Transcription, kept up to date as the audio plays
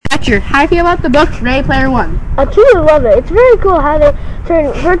Archer, how do you feel about the book Ready Player One? I truly love it. It's very cool how they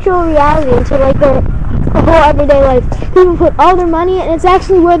turn virtual reality into like their whole everyday life. People put all their money in, and it's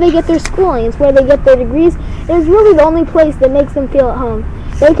actually where they get their schooling. It's where they get their degrees. It's really the only place that makes them feel at home.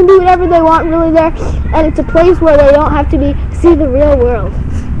 They can do whatever they want really there, and it's a place where they don't have to see the real world.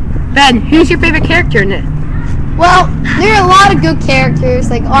 Ben, who's your favorite character in it? Well, there are a lot of good characters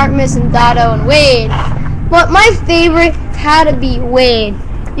like Artemis and Dotto and Wade, but my favorite had to be Wade.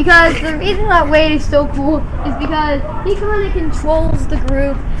 Because the reason that Wade is so cool is because he kind of controls the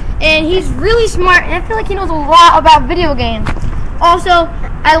group, and he's really smart, and I feel like he knows a lot about video games. Also,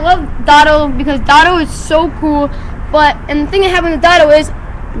 I love Dotto because Dotto is so cool, and the thing that happened to Dotto is,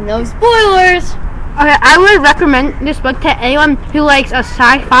 no spoilers. Okay, I would recommend this book to anyone who likes a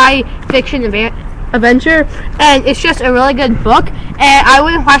sci-fi fiction adventure, and it's just a really good book, and I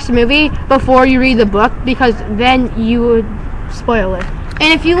wouldn't watch the movie before you read the book because then you would spoil it.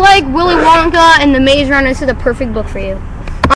 And if you like Willy Wonka and the Maze Runner, this is the perfect book for you.